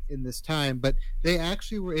any in this time, but they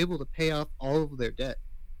actually were able to pay off all of their debt.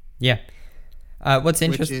 Yeah. Which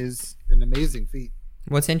is an amazing feat.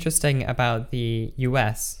 What's interesting about the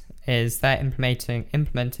US is they're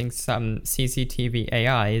implementing some CCTV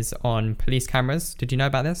AIs on police cameras. Did you know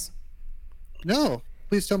about this? No.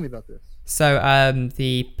 Please tell me about this. So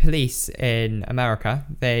the police in America,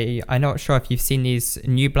 I'm not sure if you've seen these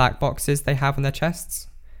new black boxes they have on their chests.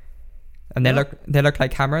 And they look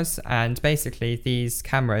like cameras, and basically these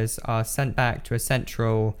cameras are sent back to a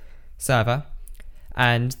central server,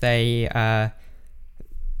 and they're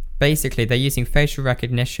using facial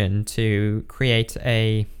recognition to create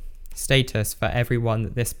a status for everyone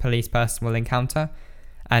that this police person will encounter,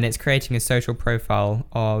 and it's creating a social profile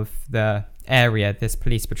of the area this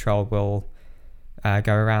police patrol will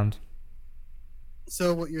go around.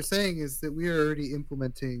 So what you're saying is that we are already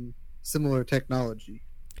implementing similar technology.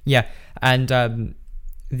 Yeah, and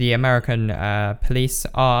the American police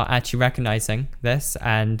are actually recognizing this,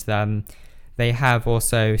 and they have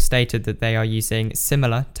also stated that they are using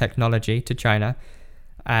similar technology to China,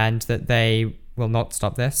 and that they will not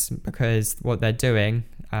stop this because what they're doing,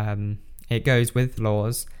 it goes with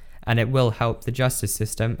laws and it will help the justice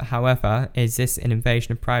system. However, is this an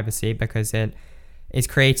invasion of privacy because it is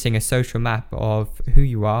creating a social map of who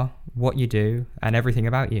you are, what you do, and everything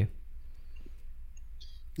about you.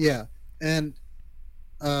 Yeah, and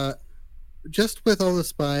just with all the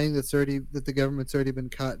spying that the government's already been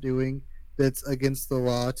caught doing, that's against the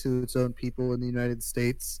law to its own people in the United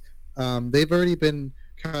States. They've already been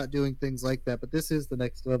caught doing things like that, but this is the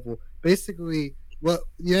next level. Basically, what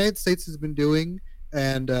the United States has been doing,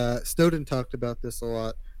 and Snowden talked about this a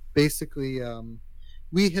lot. Basically,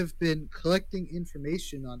 we have been collecting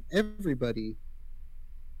information on everybody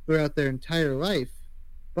throughout their entire life,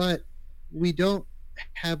 but we don't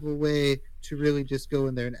have a way to really just go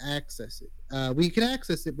in there and access it. We can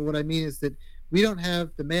access it, but what I mean is that we don't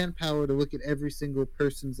have the manpower to look at every single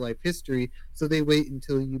person's life history, so they wait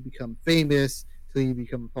until you become famous, until you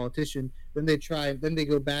become a politician. Then they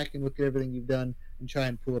go back and look at everything you've done and try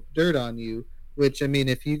and pull up dirt on you, which, I mean,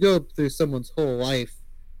 if you go through someone's whole life,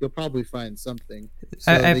 you'll probably find something.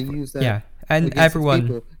 So they use that. Yeah, and everyone.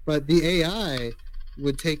 People. But the AI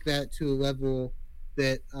would take that to a level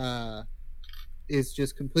that is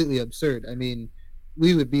just completely absurd. I mean,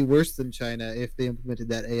 we would be worse than China if they implemented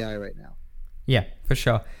that AI right now. Yeah, for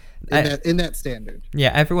sure. In that standard.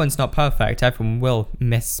 Yeah, everyone's not perfect. Everyone will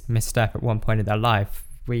misstep at one point in their life.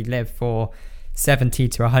 We live for 70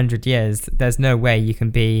 to 100 years. There's no way you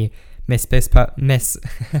can be miss perfect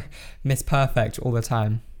all the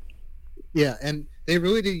time. Yeah, and they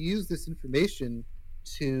really do use this information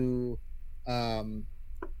to and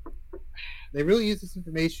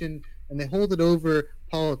they hold it over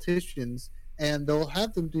politicians, and they'll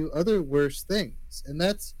have them do other worse things. And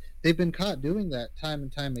they've been caught doing that time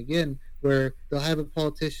and time again, where they'll have a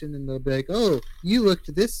politician and they'll be like, oh, you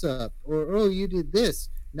looked this up, or oh, you did this.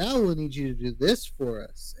 Now we'll need you to do this for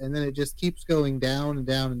us. And then it just keeps going down and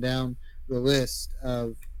down and down the list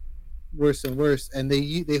of worse and worse. And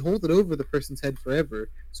they hold it over the person's head forever.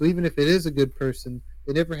 So even if it is a good person,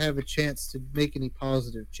 they never have a chance to make any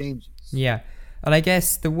positive changes. Yeah. And I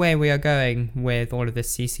guess the way we are going with all of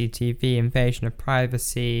this CCTV, invasion of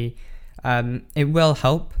privacy, it will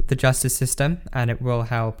help the justice system, and it will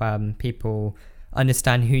help people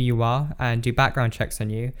understand who you are and do background checks on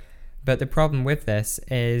you. But the problem with this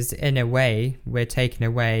is, in a way, we're taking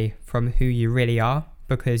away from who you really are,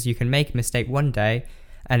 because you can make a mistake one day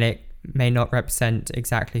and it may not represent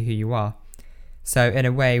exactly who you are. So in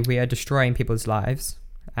a way, we are destroying people's lives,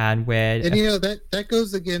 and that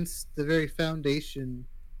goes against the very foundation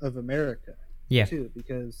of America, too,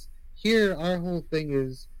 because here our whole thing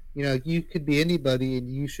is, you could be anybody and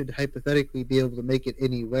you should hypothetically be able to make it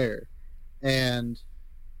anywhere. And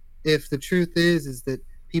if the truth is that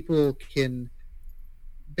people can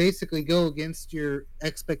basically go against your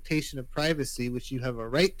expectation of privacy, which you have a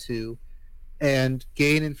right to, and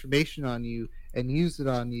gain information on you and use it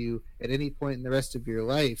on you at any point in the rest of your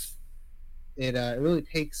life, it really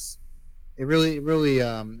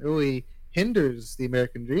hinders the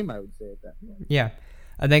American dream, I would say, at that point. Yeah.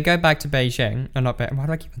 And then go back to Beijing, why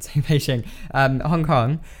do I keep on saying Beijing? Hong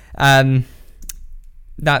Kong.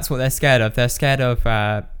 That's what they're scared of. They're scared of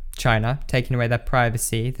China taking away their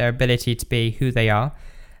privacy, their ability to be who they are.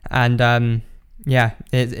 And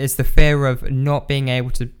it's the fear of not being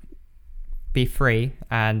able to be free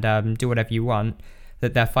and do whatever you want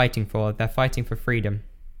that they're fighting for. They're fighting for freedom.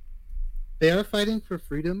 They are fighting for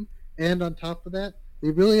freedom, and on top of that, they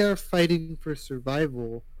really are fighting for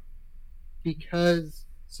survival, because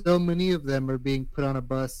so many of them are being put on a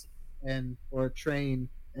bus or a train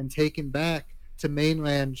and taken back to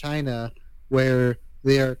mainland China, where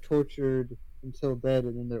they are tortured until dead,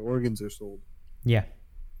 and then their organs are sold. Yeah,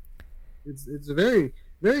 it's a very,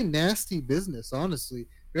 very nasty business, honestly.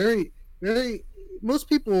 Very, very. Most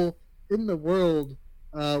people in the world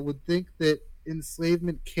would think that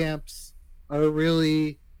enslavement camps are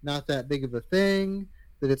really not that big of a thing,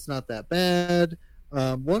 that it's not that bad.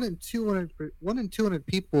 1 in 200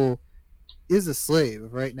 people is a slave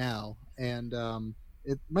right now, and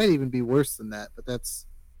it might even be worse than that. But that's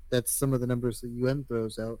some of the numbers the UN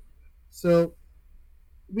throws out. So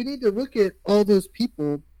we need to look at all those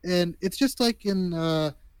people, and it's just like in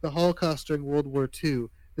the Holocaust during World War II.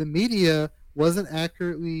 The media wasn't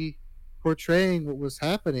accurately portraying what was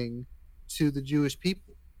happening to the Jewish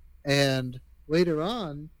people, and later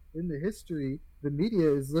on in the history, the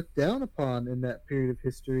media is looked down upon in that period of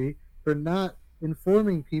history for not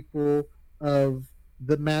informing people of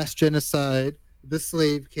the mass genocide, the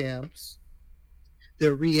slave camps,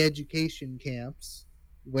 the re-education camps,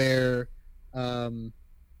 where um,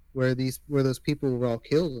 where those people were all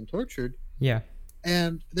killed and tortured, Yeah.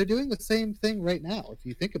 and they're doing the same thing right now. If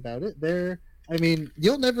you think about it, I mean,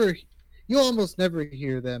 you'll almost never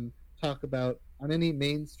hear them talk about on any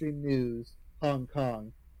mainstream news Hong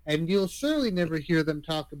Kong, and you'll surely never hear them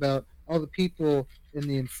talk about all the people in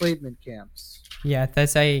the enslavement camps. Yeah,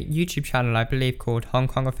 there's a YouTube channel I believe called Hong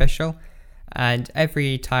Kong Official, and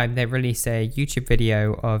every time they release a YouTube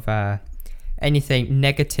video of anything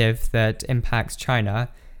negative that impacts China,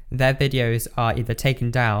 their videos are either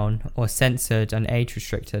taken down or censored and age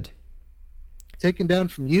restricted. Taken down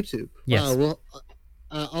from YouTube. Yes. Wow, well,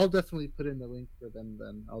 I'll definitely put in the link for them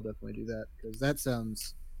then. I'll definitely do that because that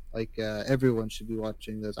sounds like everyone should be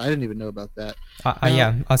watching those. I didn't even know about that.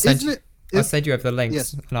 Yeah, I'll send you. I'll Is- send you over the links,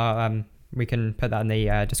 Yes. and we can put that in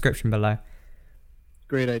the description below.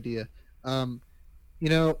 Great idea. You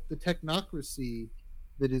know, the technocracy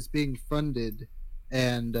that is being funded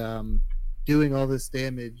and doing all this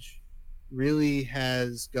damage really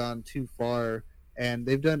has gone too far, and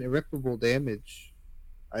they've done irreparable damage,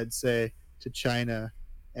 I'd say, to China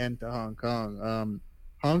and to Hong Kong.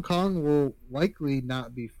 Hong Kong will likely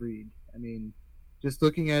not be freed. I mean, just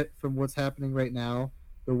looking at it from what's happening right now,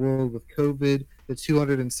 the world with COVID, the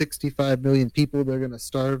 265 million people that are going to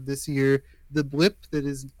starve this year, the blip that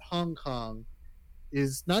is Hong Kong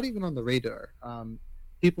is not even on the radar.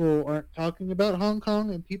 People aren't talking about Hong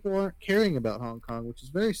Kong, and people aren't caring about Hong Kong, which is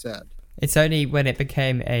very sad. It's only when it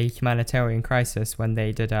became a humanitarian crisis when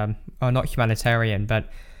they did, or not humanitarian, but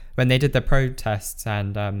when they did the protests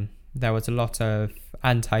and there was a lot of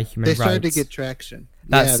anti-human rights. They started to get traction.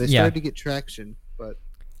 They started to get traction, but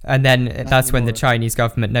and then that's when the anymore. Chinese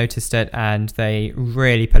government noticed it, and they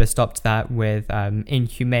really put a stop to that with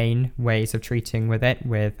inhumane ways of treating with it,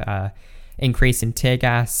 with increase in tear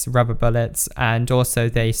gas, rubber bullets, and also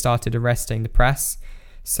they started arresting the press,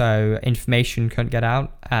 so information couldn't get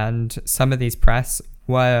out. And some of these press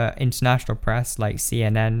were international press like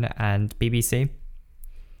CNN and BBC.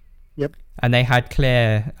 Yep. And they had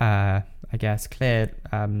clear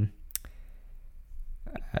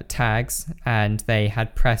tags, and they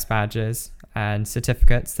had press badges and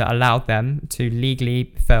certificates that allowed them to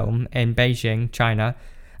legally film in Beijing, China.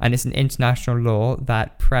 And it's an international law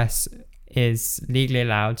that press is legally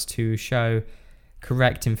allowed to show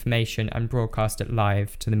correct information and broadcast it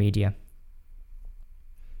live to the media.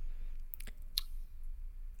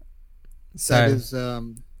 So that is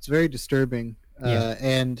it's very disturbing. Yeah.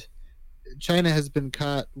 And China has been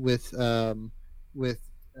caught with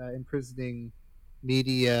imprisoning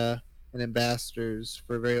media and ambassadors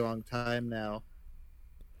for a very long time now.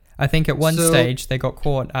 I think at one stage they got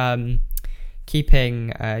caught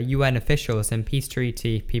keeping UN officials and peace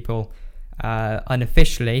treaty people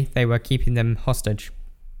unofficially. They were keeping them hostage,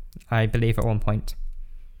 I believe, at one point.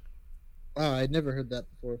 Wow, I'd never heard that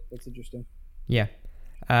before. That's interesting. Yeah.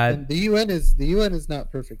 And the UN is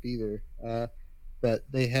not perfect either. But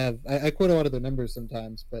they have I quote a lot of their numbers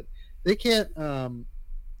sometimes, but they can't.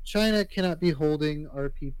 China cannot be holding our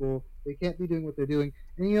people. They can't be doing what they're doing.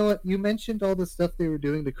 And you know what? You mentioned all the stuff they were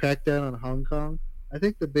doing to crack down on Hong Kong. I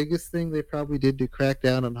think the biggest thing they probably did to crack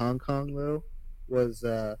down on Hong Kong, though, was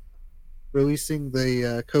releasing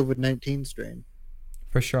the COVID-19 strain.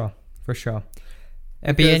 For sure.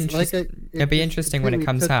 It'd be interesting when it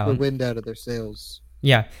comes out. The wind out of their sails.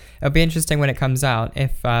 Yeah, it'll be interesting when it comes out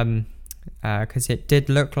if, because it did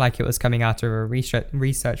look like it was coming out of a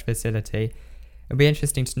research facility. It'll be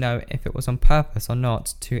interesting to know if it was on purpose or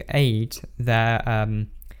not to aid their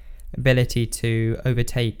ability to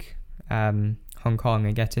overtake Hong Kong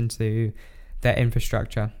and get into their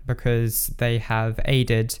infrastructure, because they have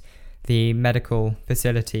aided the medical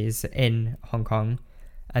facilities in Hong Kong,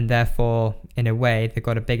 and therefore, in a way, they've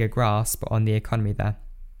got a bigger grasp on the economy there.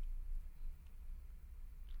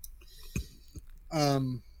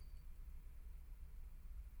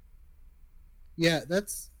 Yeah,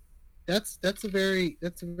 that's a very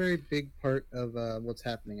big part of what's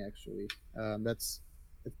happening. Actually, it's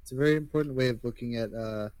a very important way of looking at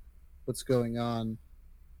what's going on,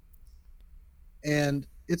 and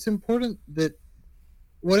it's important that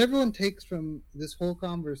what everyone takes from this whole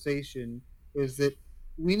conversation is that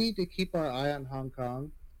we need to keep our eye on Hong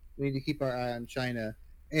Kong, we need to keep our eye on China,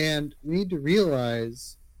 and we need to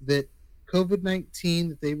realize that COVID-19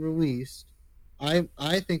 that they released,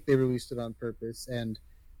 I think they released it on purpose, and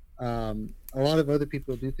a lot of other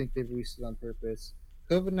people do think they released it on purpose.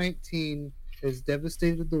 COVID-19 has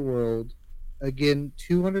devastated the world. Again,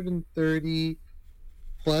 230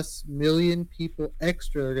 plus million people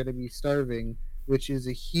extra are going to be starving. which is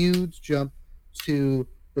a huge jump to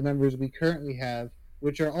the numbers we currently have,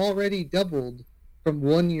 which are already doubled from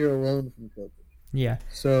 1 year alone from COVID. Yeah.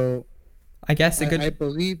 So I guess I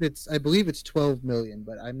believe it's 12 million,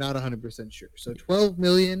 but I'm not 100% sure. So 12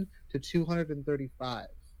 million to 235.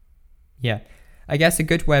 Yeah. I guess a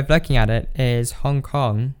good way of looking at it is Hong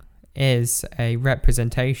Kong is a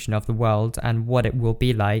representation of the world and what it will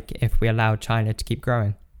be like if we allow China to keep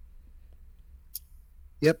growing.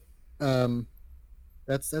 Yep.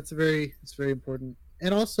 That's very important.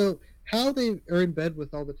 And also how they are in bed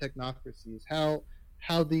with all the technocracies, how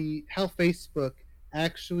Facebook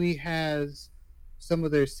actually has some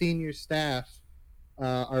of their senior staff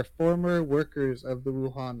are former workers of the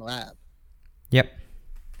Wuhan lab. Yep.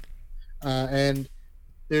 And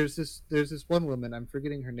there's this one woman, I'm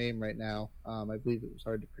forgetting her name right now. I believe it was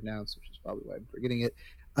hard to pronounce, which is probably why I'm forgetting it.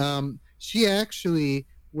 She actually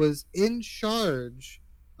was in charge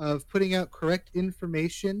of putting out correct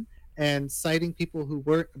information and citing people who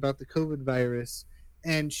weren't about the COVID virus.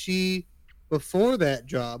 And she, before that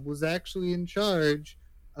job, was actually in charge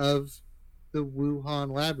of the Wuhan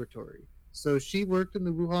laboratory. So she worked in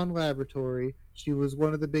the Wuhan laboratory. She was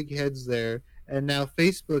one of the big heads there. And now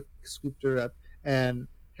Facebook scooped her up and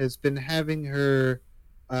has been having her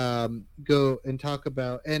go and talk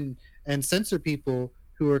about and censor people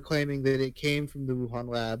who are claiming that it came from the Wuhan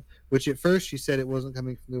lab, which at first she said it wasn't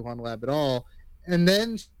coming from the Wuhan lab at all. And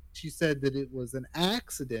then she said that it was an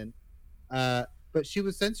accident. But she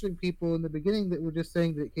was censoring people in the beginning that were just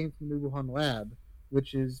saying that it came from the Wuhan lab,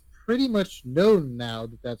 which is pretty much known now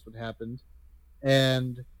that that's what happened.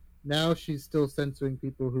 And now she's still censoring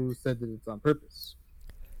people who said that it's on purpose.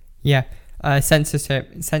 Yeah.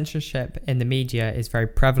 Censorship in the media is very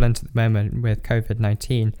prevalent at the moment with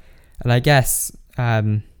COVID-19. And I guess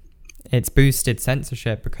it's boosted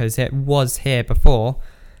censorship because it was here before.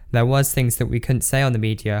 There was things that we couldn't say on the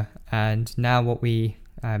media. And now what we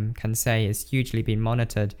can say is hugely being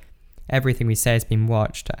monitored. Everything we say has been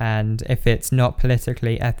watched. And if it's not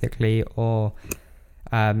politically, ethically, or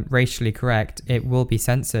racially correct, it will be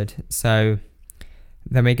censored. So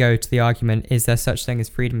then we go to the argument, is there such thing as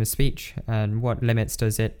freedom of speech, and what limits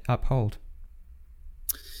does it uphold?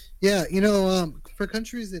 Yeah, for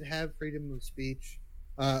countries that have freedom of speech,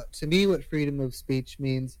 to me what freedom of speech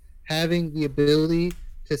means having the ability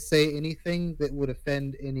to say anything that would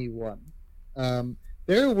offend anyone.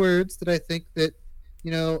 There are words that I think that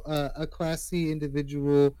a classy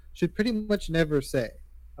individual should pretty much never say.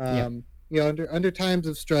 Under times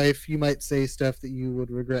of strife, you might say stuff that you would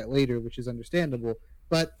regret later, which is understandable.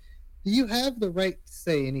 But you have the right to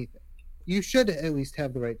say anything. You should at least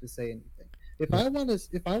have the right to say anything. If I want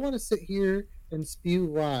to sit here and spew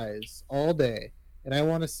lies all day, and I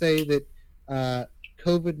want to say that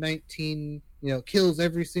COVID-19 kills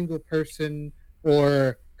every single person,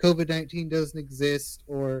 or COVID-19 doesn't exist,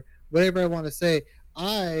 or whatever I want to say,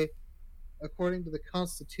 I, according to the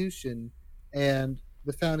Constitution and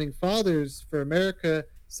the founding fathers for America,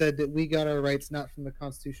 said that we got our rights not from the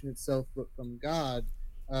Constitution itself, but from God.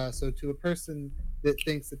 So to a person that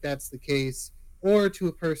thinks that that's the case, or to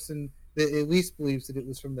a person that at least believes that it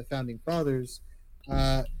was from the founding fathers,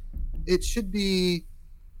 it should be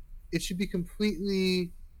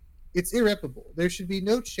completely, it's irreparable. There should be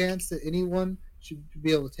no chance that anyone should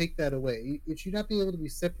be able to take that away. It should not be able to be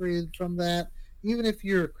separated from that. Even if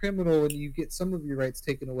you're a criminal and you get some of your rights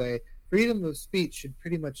taken away, freedom of speech should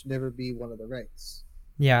pretty much never be one of the rights.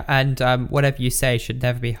 Yeah, and whatever you say should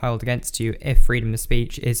never be held against you if freedom of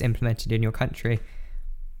speech is implemented in your country.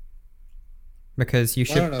 Because you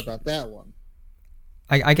should. I don't know about that one.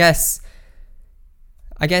 I guess.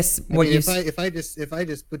 What if I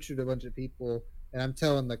just butchered a bunch of people and I'm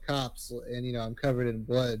telling the cops and I'm covered in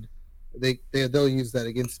blood, they'll use that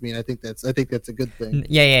against me, and I think that's a good thing.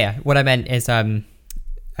 Yeah. What I meant is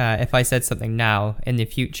if I said something now, in the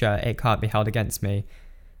future it can't be held against me.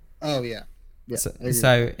 Oh yeah. Yeah,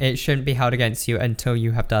 so it shouldn't be held against you until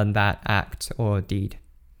you have done that act or deed.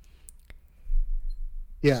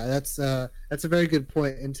 Yeah, that's a very good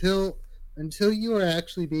point. Until you are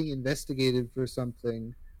actually being investigated for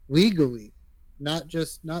something legally, not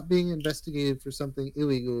being investigated for something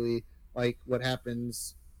illegally, like what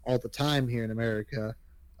happens all the time here in America,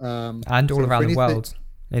 and all around the world.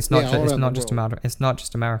 It's not just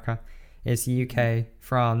America. It's the UK,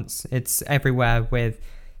 France. It's everywhere with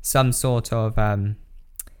some sort of,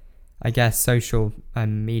 social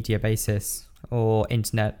media basis or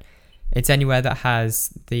internet. It's anywhere that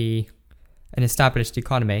has an established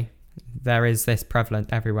economy. There is this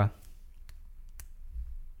prevalent everywhere.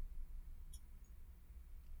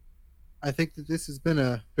 I think that this has been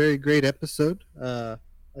a very great episode.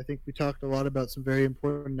 I think we talked a lot about some very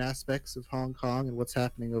important aspects of Hong Kong and what's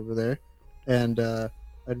happening over there. And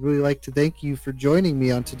I'd really like to thank you for joining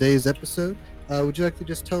me on today's episode. Would you like to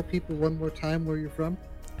just tell people one more time where you're from?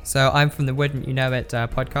 So I'm from the Wouldn't You Know It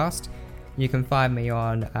podcast. You can find me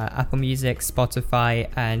on Apple Music, Spotify,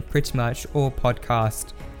 and pretty much all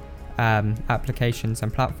podcast applications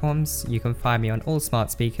and platforms. You can find me on all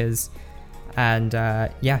smart speakers. And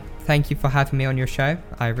thank you for having me on your show.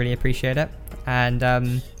 I really appreciate it.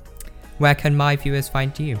 And where can my viewers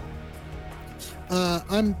find you?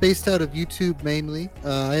 I'm based out of YouTube mainly.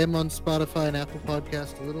 I am on Spotify and Apple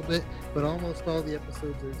Podcast a little bit, but almost all the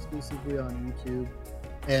episodes are exclusively on YouTube.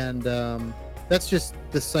 And that's just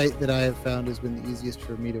the site that I have found has been the easiest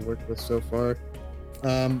for me to work with so far.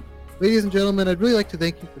 Ladies and gentlemen, I'd really like to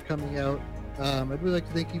thank you for coming out. I'd really like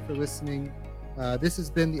to thank you for listening. This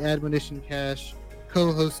has been the Admonition Cache,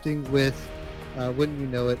 co-hosting with Wouldn't You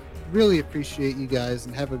Know It. Really appreciate you guys,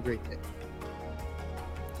 and have a great day.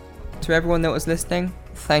 To everyone that was listening,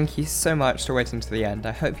 thank you so much for waiting to the end.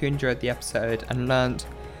 I hope you enjoyed the episode and learned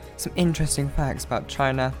some interesting facts about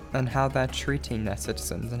China and how they're treating their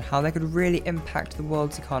citizens and how they could really impact the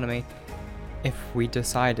world's economy if we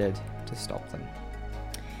decided to stop them.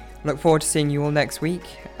 Look forward to seeing you all next week,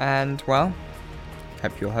 and well,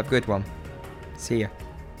 hope you all have a good one. See ya.